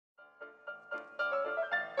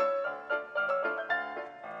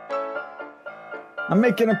I'm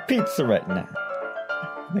making a pizza right now.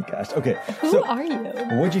 Oh my gosh. Okay. Who are you?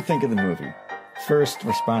 What'd you think of the movie? First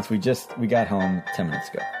response, we got home 10 minutes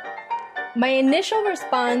ago. My initial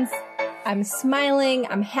response, I'm smiling,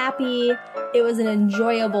 I'm happy. It was an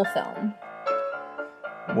enjoyable film.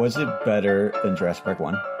 Was it better than Jurassic Park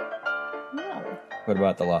 1? No. What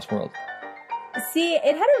about The Lost World? See,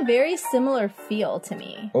 it had a very similar feel to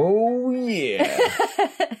me. Oh, yeah.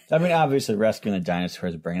 I mean, obviously, rescuing the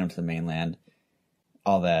dinosaurs, bringing them to the mainland,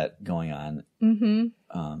 all that going on.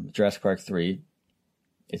 Mm-hmm. Jurassic Park 3,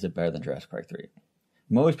 is it better than Jurassic Park 3?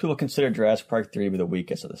 Most people consider Jurassic Park 3 to be the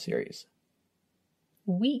weakest of the series.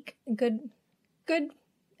 Weak. Good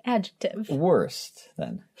adjective. Worst,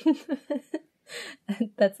 then.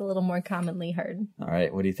 That's a little more commonly heard. All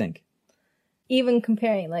right, what do you think? Even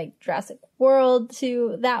comparing, like, Jurassic World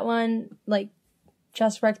to that one, like,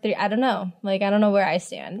 Jurassic Park 3, I don't know. Like, I don't know where I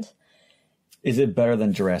stand. Is it better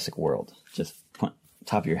than Jurassic World? Just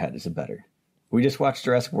top of your head, is it better? We just watched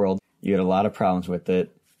Jurassic World. You had a lot of problems with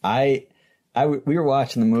it. We were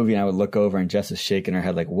watching the movie, and I would look over, and Jess is shaking her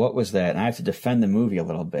head like, what was that? And I have to defend the movie a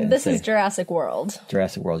little bit. This is Jurassic World.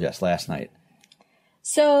 Jurassic World, yes, last night.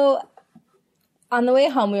 So, on the way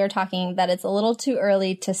home, we were talking that it's a little too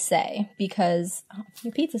early to say because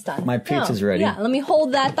your pizza's done. My pizza's ready. Yeah, let me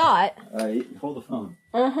hold that thought. All right, hold the phone.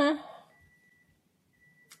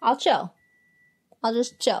 I'll chill. I'll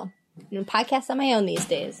just chill. I'm podcast on my own these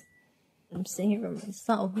days. I'm sitting here by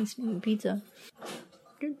myself. I'm eating pizza.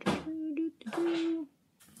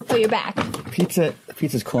 Oh, you're back.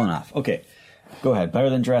 Pizza's cooling off. Okay, go ahead. Better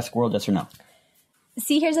than Jurassic World, yes or no?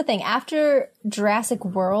 See, here's the thing. After Jurassic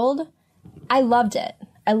World, I loved it.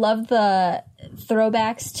 I loved the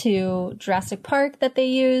throwbacks to Jurassic Park that they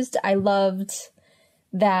used. I loved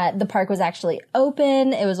that the park was actually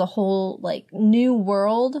open. It was a whole, like, new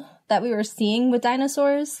world that we were seeing with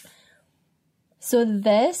dinosaurs. So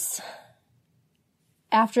this,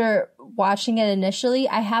 after watching it initially,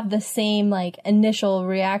 I have the same, like, initial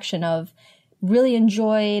reaction of really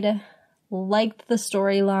enjoyed, liked the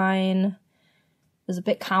storyline. It was a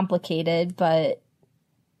bit complicated, but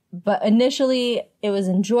initially it was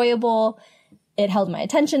enjoyable. It held my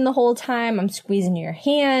attention the whole time. I'm squeezing your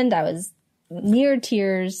hand. I was near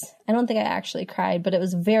tears. I don't think I actually cried, but it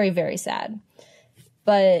was very, very sad.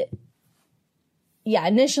 But yeah,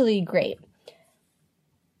 initially great.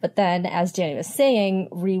 But then, as Danny was saying,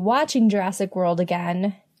 rewatching Jurassic World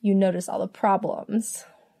again, you notice all the problems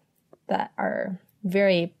that are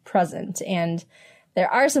very present. And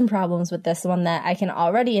there are some problems with this one that I can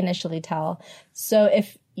already initially tell. So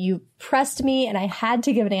if you pressed me and I had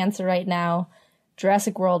to give an answer right now,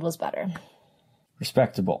 Jurassic World was better.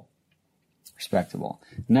 Respectable.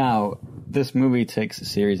 Now, this movie takes the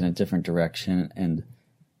series in a different direction, and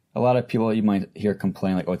a lot of people you might hear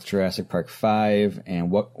complain like, oh, it's Jurassic Park 5,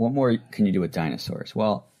 and what more can you do with dinosaurs?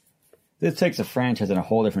 Well, this takes a franchise in a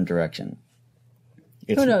whole different direction.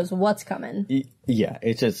 Who knows what's coming? Yeah,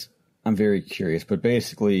 it's just, I'm very curious, but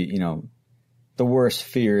basically, the worst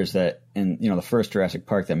fear is that in, the first Jurassic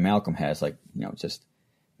Park that Malcolm has, like, just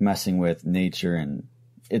messing with nature, and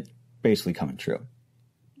it's basically coming true.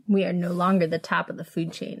 We are no longer the top of the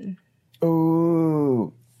food chain.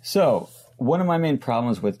 Ooh. So, one of my main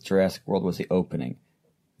problems with Jurassic World was the opening.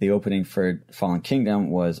 The opening for Fallen Kingdom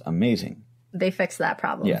was amazing. They fixed that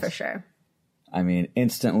problem, for sure. I mean,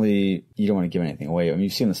 instantly, you don't want to give anything away. I mean,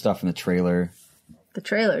 you've seen the stuff in the trailer. The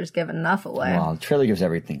trailer's give enough away. Well, the trailer gives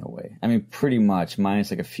everything away. I mean, pretty much, minus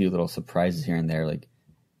like a few little surprises here and there. Like,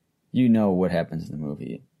 you know what happens in the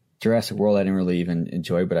movie. Jurassic World, I didn't really even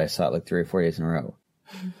enjoy, but I saw it like 3 or 4 days in a row.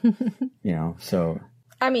 So.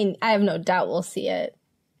 I mean, I have no doubt we'll see it.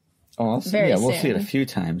 Oh, we'll see it a few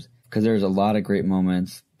times because there's a lot of great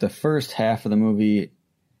moments. The first half of the movie,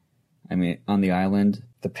 I mean, on the island,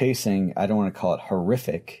 the pacing, I don't want to call it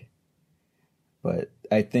horrific, but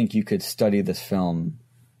I think you could study this film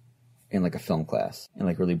in like a film class and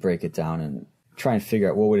like really break it down and try and figure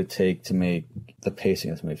out what would it take to make the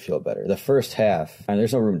pacing of this movie feel better. The first half, I mean,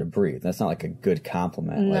 there's no room to breathe. That's not like a good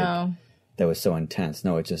compliment. No. Like, that was so intense.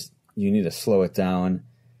 No, it's just, you need to slow it down,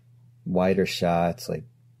 wider shots, like,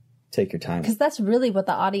 take your time. Because that's really what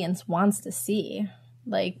the audience wants to see.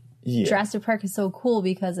 Like, Jurassic Park is so cool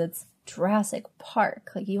because it's Jurassic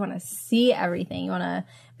Park. Like, you want to see everything. You want to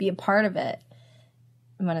be a part of it.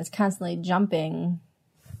 And when it's constantly jumping.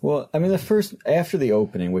 Well, I mean, after the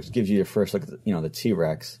opening, which gives you your first look at, the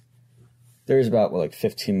T-Rex, there's about,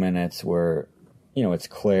 15 minutes where, it's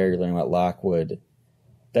Claire, you're learning about Lockwood.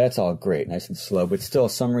 That's all great, nice and slow. But still,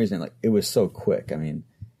 for some reason, like, it was so quick. I mean,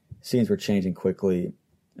 scenes were changing quickly.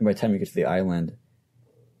 And by the time you get to the island,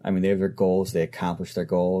 I mean, they have their goals, they accomplish their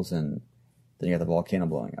goals, and then you got the volcano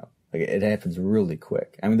blowing up. Like, it happens really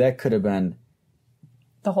quick. I mean, that could have been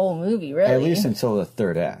the whole movie, really. At least until the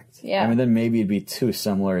third act. Yeah. I mean, then maybe it'd be too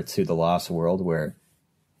similar to The Lost World, where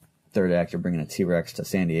third act, you're bringing a T-Rex to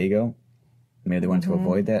San Diego. Maybe they want to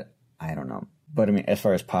avoid that. I don't know. But, I mean, as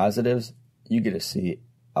far as positives, you get to see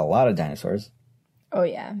a lot of dinosaurs. Oh,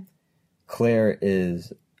 yeah. Claire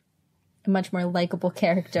is... a much more likable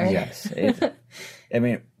character. Yes. I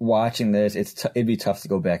mean, watching this, it'd be tough to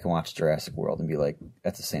go back and watch Jurassic World and be like,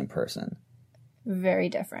 that's the same person. Very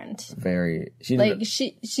different. Very.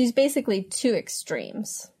 She's basically two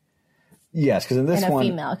extremes. Yes, because in this one... and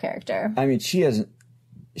a female character. I mean,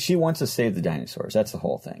 she wants to save the dinosaurs. That's the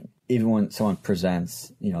whole thing. Even when someone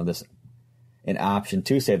presents, this an option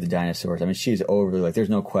to save the dinosaurs, I mean, she's overly like, there's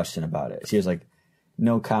no question about it. She has like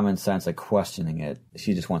no common sense, like questioning it.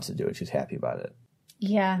 She just wants to do it. She's happy about it.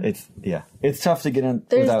 Yeah. It's tough to get in.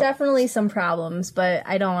 There's definitely some problems, but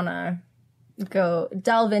I don't want to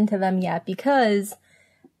delve into them yet because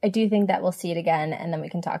I do think that we'll see it again and then we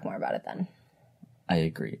can talk more about it then. I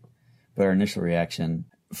agree. But our initial reaction,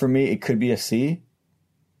 for me, it could be a C.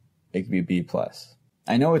 It could be a B+.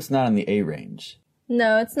 I know it's not in the A range.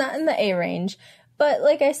 No, it's not in the A range. But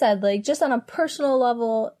like I said, like just on a personal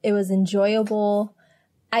level, it was enjoyable.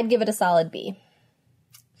 I'd give it a solid B.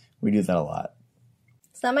 We do that a lot.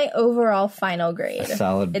 It's not my overall final grade. A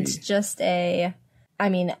solid B. It's just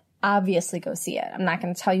obviously go see it. I'm not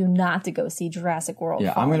going to tell you not to go see Jurassic World.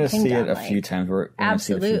 Yeah, I'm going to see it a few times. We're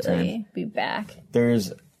absolutely be back.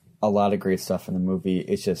 There's a lot of great stuff in the movie.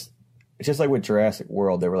 It's just like with Jurassic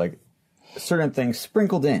World. There were like certain things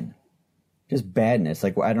sprinkled in. Just badness.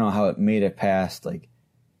 Like, I don't know how it made it past, like,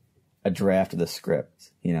 a draft of the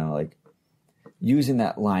script. Like, using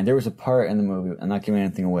that line. There was a part in the movie, I'm not giving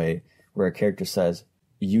anything away, where a character says,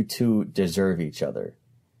 you two deserve each other.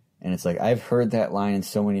 And it's like, I've heard that line in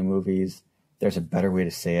so many movies. There's a better way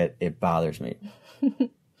to say it. It bothers me.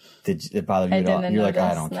 Did it bother you at all? You're like,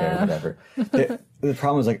 I don't care, whatever. The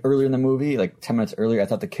problem is, like, earlier in the movie, like 10 minutes earlier, I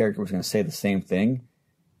thought the character was going to say the same thing.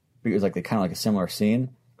 But it was like kind of like a similar scene.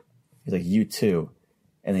 He's like, you too.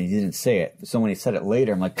 And then he didn't say it. So when he said it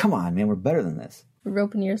later, I'm like, come on, man, we're better than this.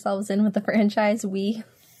 Roping yourselves in with the franchise, we.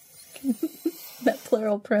 That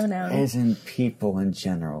plural pronoun. As in people in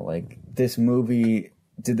general. Like, this movie,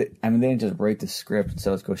 they didn't just write the script and say,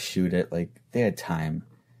 let's go shoot it. Like, they had time.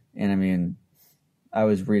 And I mean, I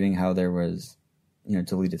was reading how there was,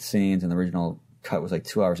 deleted scenes, and the original cut was like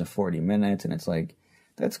 2 hours and 40 minutes. And it's like,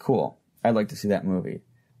 that's cool. I'd like to see that movie.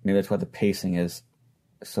 Maybe that's why the pacing is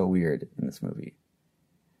so weird in this movie.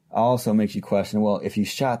 Also makes you question, well, if you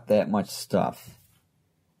shot that much stuff,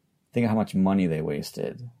 think of how much money they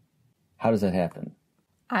wasted. How does that happen?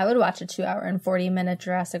 I would watch a 2 hour and 40-minute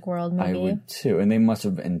Jurassic World movie. I would too. And they must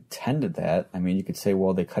have intended that. I mean, you could say,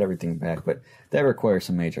 well, they cut everything back, but that requires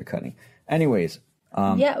some major cutting. Anyways.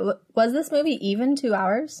 Was this movie even 2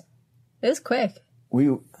 hours? It was quick.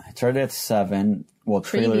 We started at 7. Well,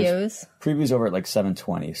 previews over at like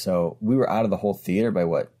 7:20. So we were out of the whole theater by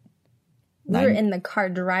what? We were in the car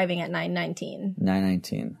driving at 9:19.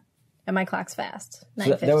 9:19. And my clock's fast.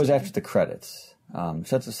 So that was after the credits. So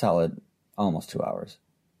that's a solid almost 2 hours.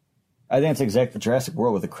 I think it's exact. Jurassic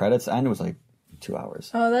World with the credits, I knew it was like 2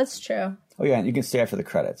 hours. Oh, that's true. Oh yeah, and you can stay after the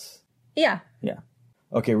credits. Yeah. Yeah.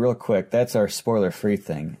 Okay, real quick. That's our spoiler-free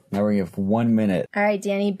thing. Now we're going to give 1 minute. All right,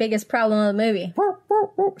 Danny. Biggest problem of the movie.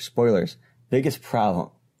 Spoilers. Biggest problem.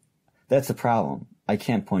 That's the problem. I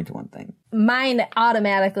can't point to one thing. Mine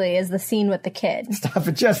automatically is the scene with the kid. Stop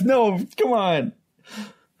it, Jess. No, come on.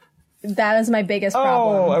 That is my biggest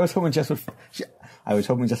problem. Oh, I was hoping Jess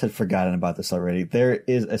had forgotten about this already. There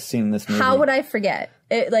is a scene in this movie. How would I forget?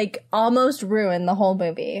 It like almost ruined the whole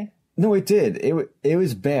movie. No, it did. It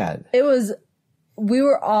was bad. It was. We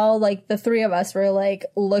were all like, the three of us were like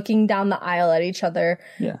looking down the aisle at each other,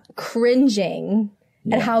 cringing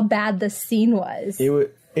at how bad the scene was.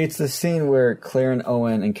 It's the scene where Claire and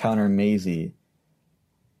Owen encounter Maisie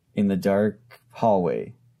in the dark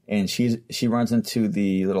hallway, and she runs into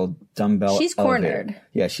the little dumbbell. She's elevator. Cornered.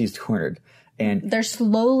 Yeah, she's cornered, and they're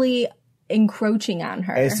slowly encroaching on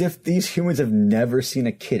her, as if these humans have never seen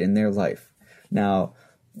a kid in their life. Now,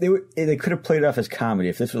 they could have played it off as comedy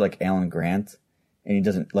if this was like Alan Grant, and he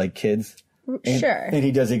doesn't like kids. Sure. And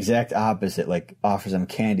he does the exact opposite, like offers them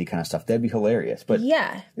candy kind of stuff. That'd be hilarious. But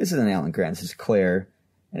yeah, this isn't Alan Grant. This is Claire,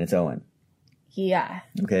 and it's Owen. Yeah.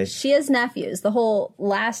 Okay. She has nephews. The whole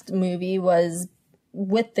last movie was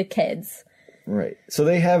with the kids. Right. So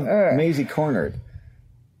they have Maisie cornered.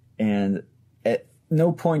 And at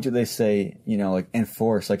no point do they say, like,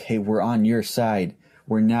 enforce, like, hey, we're on your side.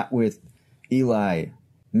 We're not with Eli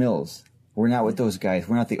Mills. We're not with those guys.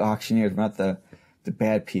 We're not the auctioneers. We're not the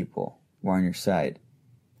bad people. We're on your side.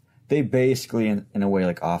 They basically, in a way,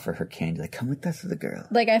 like, offer her candy. Like, come with us as a girl.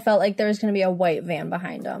 Like, I felt like there was going to be a white van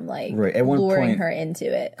behind them, like, right. At one luring point, her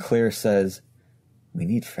into it. Claire says, we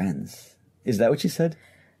need friends. Is that what she said?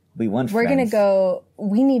 We want friends. We're going to go,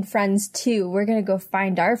 we need friends, too. We're going to go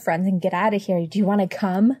find our friends and get out of here. Do you want to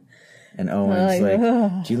come? And Owen's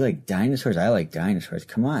like, do you like dinosaurs? I like dinosaurs.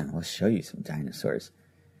 Come on, we'll show you some dinosaurs.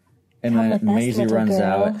 And then Maisie runs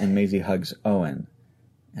out, and Maisie hugs Owen.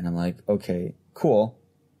 And I'm like, okay, cool.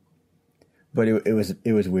 But it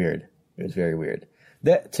was weird. It was very weird.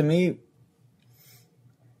 That, to me,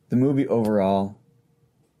 the movie overall,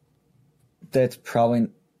 that's probably,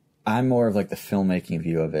 I'm more of like the filmmaking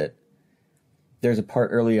view of it. There's a part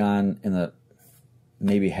early on in the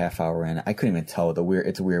maybe half hour in, I couldn't even tell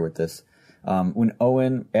it's weird with this. When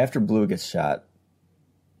Owen, after Blue gets shot,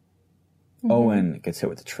 Owen gets hit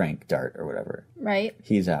with the tranq dart or whatever. Right.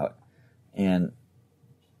 He's out. And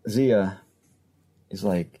Zia is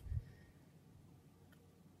like,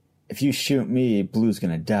 if you shoot me, Blue's going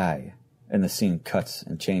to die. And the scene cuts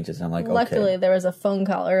and changes. And I'm like, luckily, there was a phone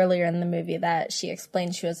call earlier in the movie that she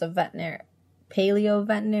explained she was a paleo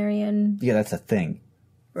veterinarian. Yeah, that's a thing.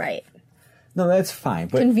 Right. No, that's fine.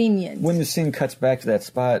 But convenient. When the scene cuts back to that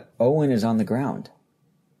spot, Owen is on the ground.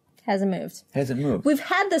 Hasn't moved. We've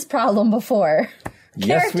had this problem before.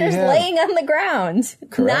 Yes, Characters laying on the ground.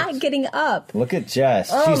 Correct. Not getting up. Look at Jess.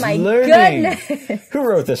 Oh, she's my learning. Goodness. Who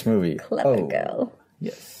wrote this movie? Clever girl.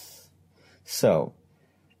 Yes. So,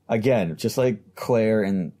 again, just like Claire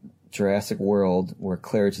in Jurassic World, where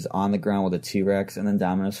Claire is just on the ground with a T-Rex and then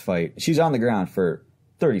Domino's fight. She's on the ground for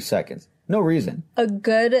 30 seconds. No reason. A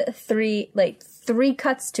good three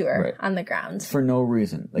cuts to her on the ground. For no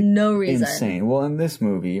reason. Like, no reason. Insane. Well, in this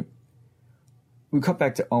movie, we cut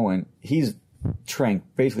back to Owen. He's tranq,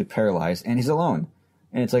 basically paralyzed, and he's alone.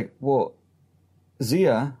 And it's like, well,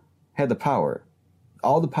 Zia had the power.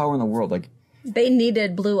 All the power in the world. Like, they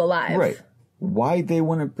needed Blue alive. Right. Why they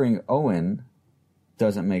wouldn't bring Owen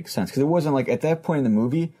doesn't make sense. Because it wasn't like, at that point in the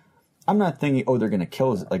movie, I'm not thinking, they're going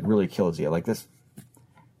to really kill Zia. Like,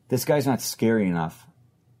 this guy's not scary enough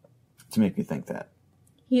to make me think that.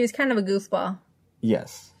 He was kind of a goofball.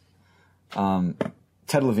 Yes.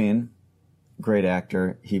 Ted Levine, great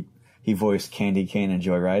actor. He voiced Candy Cane in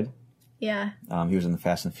Joyride. Yeah. He was in The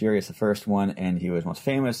Fast and Furious, the first one, and he was most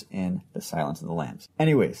famous in The Silence of the Lambs.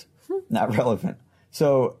 Anyways, not relevant.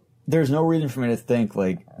 So there's no reason for me to think,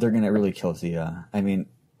 like, they're going to really kill Zia. I mean,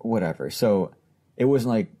 whatever. So it wasn't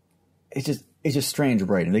like, it's just strange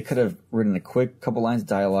writing. They could have written a quick couple lines of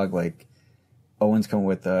dialogue, like, Owen's coming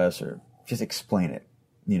with us, or just explain it,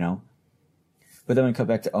 you know? But then we come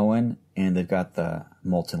back to Owen, and they've got the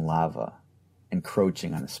molten lava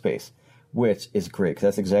encroaching on the space, which is great, because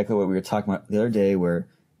that's exactly what we were talking about the other day, where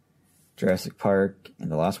Jurassic Park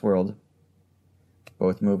and The Lost World,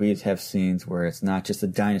 both movies have scenes where it's not just the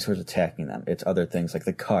dinosaurs attacking them, it's other things like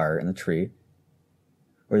the car in the tree,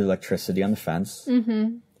 or the electricity on the fence,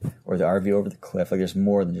 or the RV over the cliff. Like, there's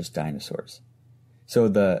more than just dinosaurs. So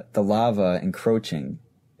the lava encroaching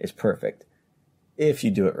is perfect if you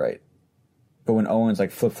do it right. But when Owen's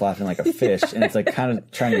like flip-flopping like a fish and it's like kind of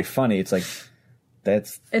trying to be funny, it's like,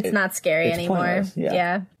 it's not scary anymore.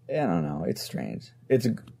 Yeah. I don't know. It's strange.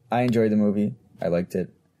 I enjoyed the movie. I liked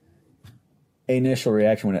it. Initial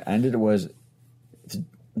reaction when it ended was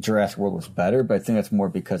Jurassic World was better, but I think that's more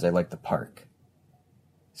because I like the park.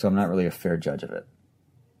 So I'm not really a fair judge of it.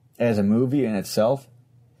 As a movie in itself,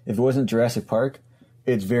 if it wasn't Jurassic Park,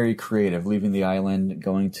 it's very creative. Leaving the island,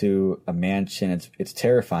 going to a mansion, it's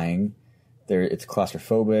terrifying. It's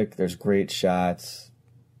claustrophobic. There's great shots.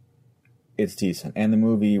 It's decent. And the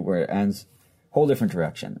movie, where it ends, whole different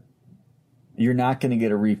direction. You're not going to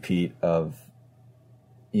get a repeat of,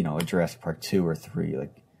 a Jurassic Park 2 or 3.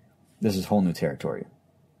 Like, this is whole new territory.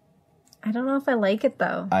 I don't know if I like it,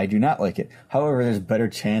 though. I do not like it. However, there's a better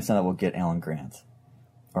chance that we'll get Alan Grant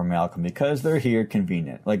or Malcolm, because they're here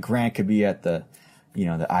convenient. Like, Grant could be at the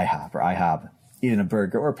IHOP or IHOB eating a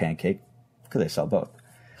burger or a pancake, because they sell both.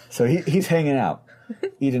 So he's hanging out,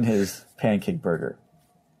 eating his pancake burger.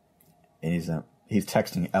 And he's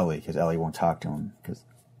texting Ellie, because Ellie won't talk to him, because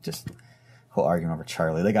just whole argument over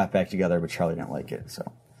Charlie. They got back together, but Charlie didn't like it.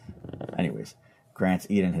 So anyways, Grant's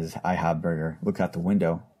eating his IHOP burger, look out the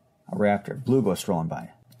window, a raptor, Blue goes strolling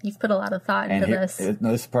by. You've put a lot of thought into this.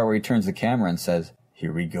 No, this is the part where he turns the camera and says,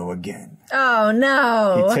 "Here we go again." Oh,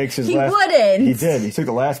 no. He takes He wouldn't. He did. He took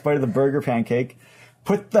the last bite of the burger pancake,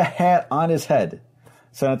 put the hat on his head.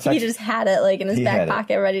 So he just had it like in his back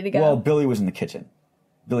pocket ready to go. Well, Billy was in the kitchen.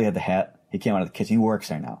 Billy had the hat. He came out of the kitchen. He works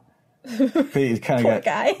there now. But he kind of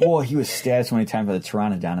guy. Well, he was stabbed so many times by the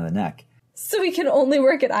pteranodon in the neck. So he can only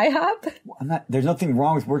work at IHOP? There's nothing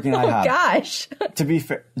wrong with working at IHOP. Oh, gosh. To be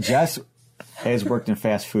fair, Jess has worked in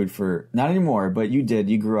fast food for, not anymore, but you did.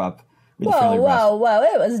 You grew up with a family restaurant. Whoa.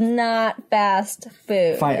 It was not fast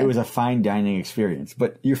food. Fine, it was a fine dining experience.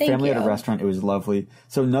 But your family had a restaurant. It was lovely.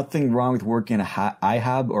 So nothing wrong with working at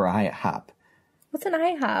IHOB or IHOP. What's an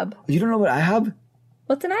IHOB? You don't know what IHOB?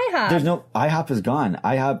 What's an IHOB? There's no, IHOP is gone.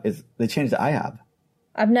 They changed to IHOB.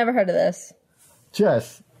 I've never heard of this.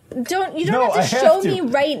 Jess. You don't have to show me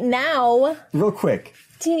right now. Real quick.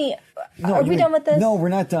 Teeny, are we done with this? No, we're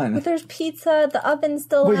not done. But there's pizza, the oven's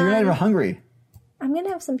still on. Wait, you're not even hungry. I'm going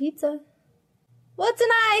to have some pizza. What's an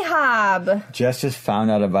IHOB? Jess just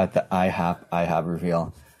found out about the IHOP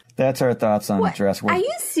reveal. That's our thoughts on Jurassic World. Are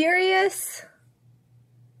you serious?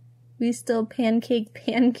 We still pancakes.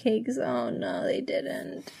 Oh, no, they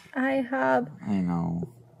didn't. IHOB. I know.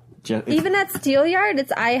 Even at Steelyard,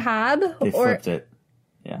 it's IHOB? They flipped it.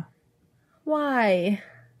 Yeah. Why?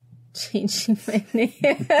 Changing my name.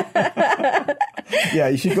 Yeah,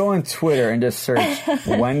 you should go on Twitter and just search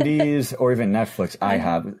Wendy's or even Netflix,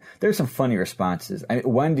 IHOB. There's some funny responses. I mean,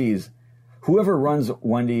 Wendy's, whoever runs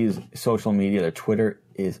Wendy's social media, their Twitter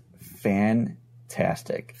is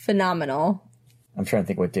fantastic. Phenomenal. I'm trying to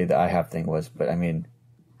think what day the IHOP thing was, but I mean...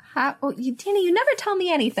 Tina, you never tell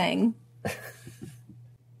me anything.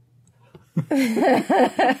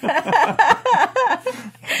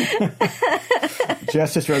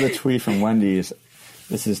 Jess just read a tweet from Wendy's.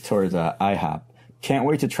 This is towards IHOP. Can't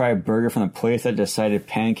wait to try a burger from the place that decided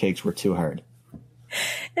pancakes were too hard.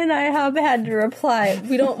 And IHOP had to reply,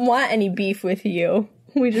 we don't want any beef with you.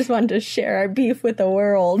 We just want to share our beef with the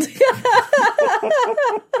world.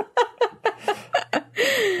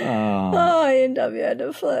 Oh, A&W had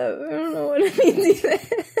to flip. I don't know what it means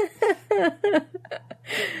either.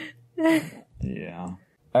 Yeah.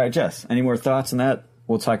 All right, Jess, any more thoughts on that?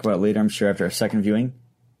 We'll talk about it later, I'm sure, after our second viewing.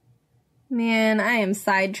 Man, I am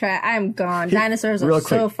sidetracked. I am gone. Dinosaurs are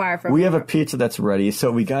so far from We have a pizza that's ready.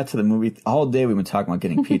 So we got to the movie. All day we've been talking about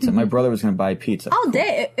getting pizza. My brother was going to buy pizza. All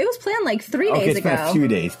day? It was planned like 3 days ago. Okay, it's been a few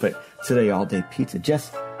days, but today all day pizza.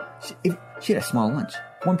 Jess, she had a small lunch.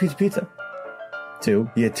 1 piece of pizza. 2.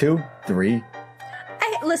 You had 2? 3?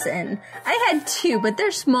 Listen, I had 2, but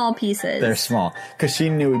they're small pieces. They're small. Because she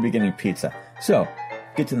knew we'd be getting pizza. So,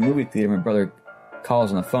 get to the movie theater. My brother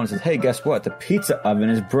calls on the phone and says, hey, guess what? The pizza oven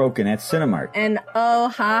is broken at Cinemark. And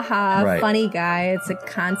funny guy. It's a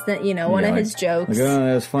constant, one of his jokes. Like, oh,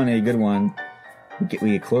 that was funny. Good one.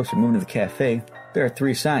 We get closer, moving to the cafe. There are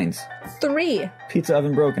 3 signs. 3. Pizza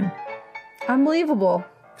oven broken. Unbelievable.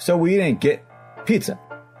 So we didn't get pizza.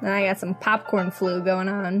 Now I got some popcorn flu going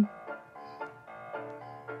on.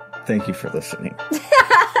 Thank you for listening.